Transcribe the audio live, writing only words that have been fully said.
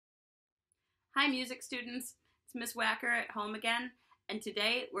Hi music students, it's Miss Wacker at home again, and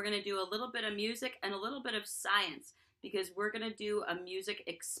today we're going to do a little bit of music and a little bit of science because we're going to do a music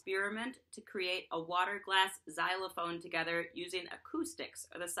experiment to create a water glass xylophone together using acoustics,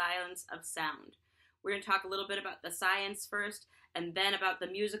 or the science of sound. We're going to talk a little bit about the science first and then about the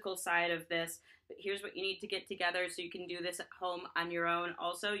musical side of this, but here's what you need to get together so you can do this at home on your own.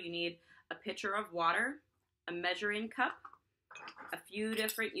 Also, you need a pitcher of water, a measuring cup, a few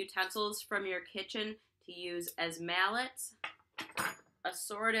different utensils from your kitchen to use as mallets,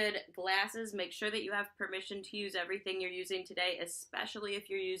 assorted glasses. Make sure that you have permission to use everything you're using today, especially if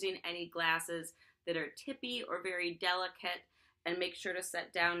you're using any glasses that are tippy or very delicate, and make sure to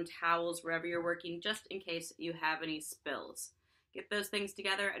set down towels wherever you're working just in case you have any spills. Get those things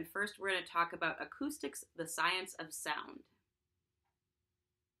together, and first we're going to talk about acoustics, the science of sound.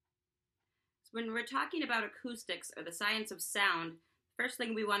 When we're talking about acoustics, or the science of sound, the first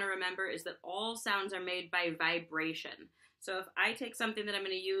thing we want to remember is that all sounds are made by vibration. So if I take something that I'm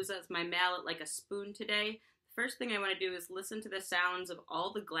going to use as my mallet, like a spoon today, the first thing I want to do is listen to the sounds of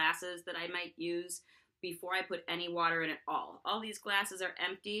all the glasses that I might use before I put any water in at all. All these glasses are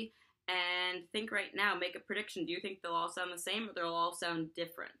empty, and think right now, make a prediction. Do you think they'll all sound the same, or they'll all sound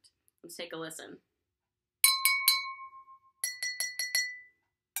different? Let's take a listen.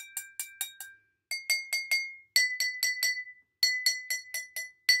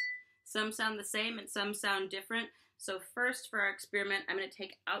 Some sound the same and some sound different. So first, for our experiment, I'm going to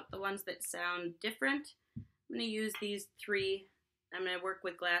take out the ones that sound different. I'm going to use these three. I'm going to work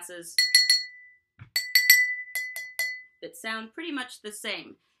with glasses that sound pretty much the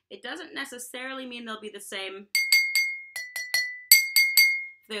same. It doesn't necessarily mean they'll be the same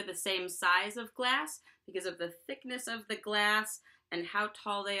if they're the same size of glass, because of the thickness of the glass and how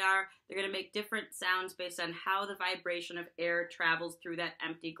tall they are. They're going to make different sounds based on how the vibration of air travels through that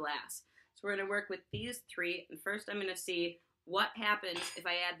empty glass. So we're going to work with these three, and first I'm going to see what happens if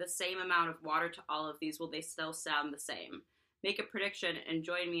I add the same amount of water to all of these. Will they still sound the same? Make a prediction and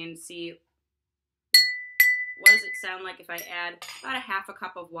join me and see what does it sound like if I add about a half a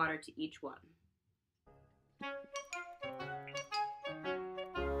cup of water to each one.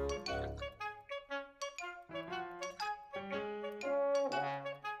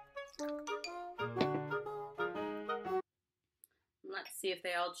 Let's see if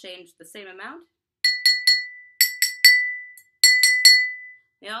they all change the same amount.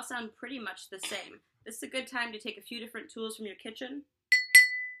 They all sound pretty much the same. This is a good time to take a few different tools from your kitchen.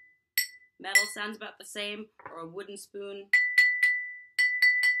 Metal sounds about the same, or a wooden spoon,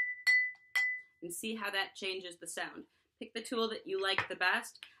 and see how that changes the sound. Pick the tool that you like the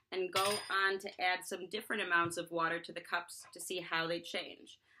best and go on to add some different amounts of water to the cups to see how they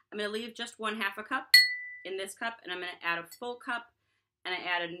change. I'm going to leave just 1/2 a cup in this cup, and I'm going to add a full cup, and I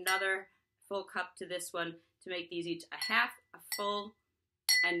add another full cup to this one to make these each a half, a full,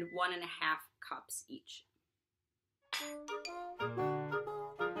 and 1.5 cups each.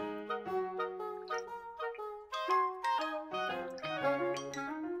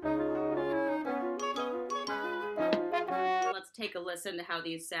 Let's take a listen to how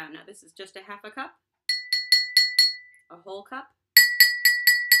these sound. Now this is just a 1/2 cup, a whole cup,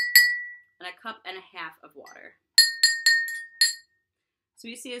 and a 1.5 cups of water. So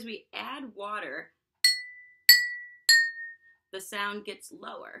you see, as we add water, the sound gets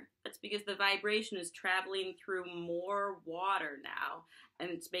lower. That's because the vibration is traveling through more water now, and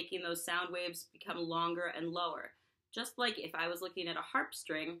it's making those sound waves become longer and lower. Just like if I was looking at a harp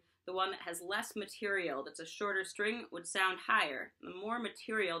string, the one that has less material, that's a shorter string, would sound higher. The more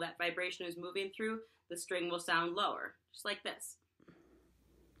material that vibration is moving through, the string will sound lower, just like this.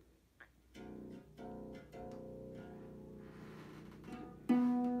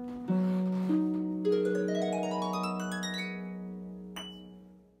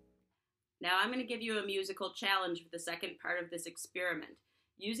 Now I'm going to give you a musical challenge for the second part of this experiment.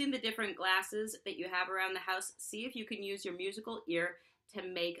 Using the different glasses that you have around the house, see if you can use your musical ear to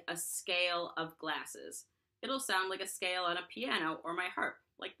make a scale of glasses. It'll sound like a scale on a piano or my harp,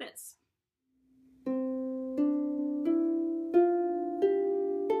 like this.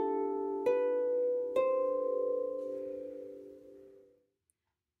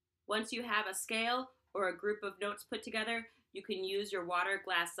 Once you have a scale or a group of notes put together, you can use your water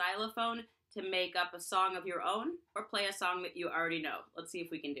glass xylophone to make up a song of your own or play a song that you already know. Let's see if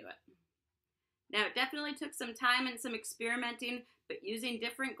we can do it. Now, it definitely took some time and some experimenting, but using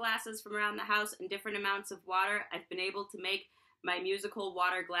different glasses from around the house and different amounts of water, I've been able to make my musical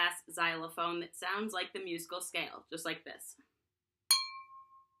water glass xylophone that sounds like the musical scale, just like this.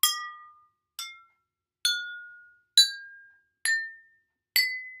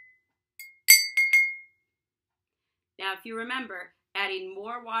 Now, if you remember, adding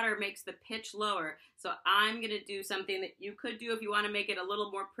more water makes the pitch lower. So I'm going to do something that you could do if you want to make it a little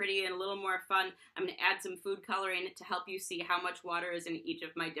more pretty and a little more fun. I'm going to add some food coloring to help you see how much water is in each of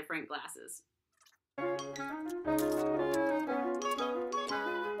my different glasses.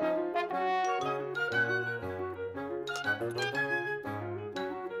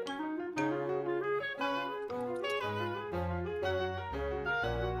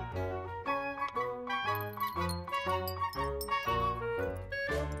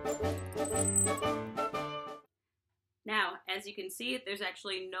 Now, as you can see, there's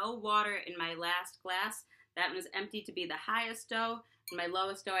actually no water in my last glass. That one is empty to be the highest dough. In my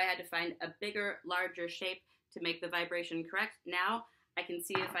lowest dough, I had to find a bigger, larger shape to make the vibration correct. Now, I can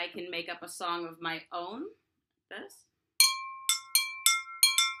see if I can make up a song of my own. This.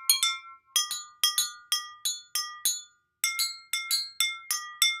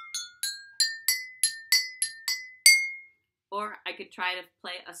 Or I could try to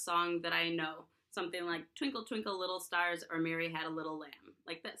play a song that I know. Something like Twinkle, Twinkle, Little Stars, or Mary Had a Little Lamb,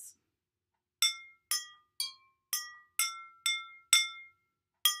 like this.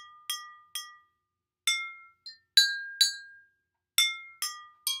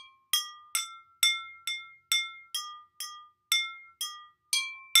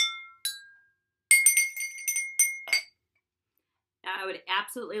 Now, I would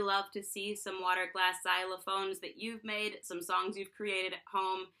absolutely love to see some Waterglass xylophones that you've made, some songs you've created at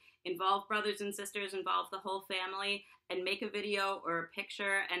home. Involve brothers and sisters, involve the whole family, and make a video or a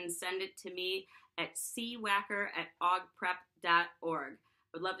picture and send it to me at cwacker@augprep.org. I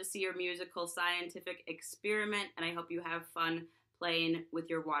would love to see your musical scientific experiment, and I hope you have fun playing with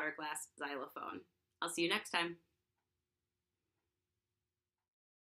your Waterglass xylophone. I'll see you next time.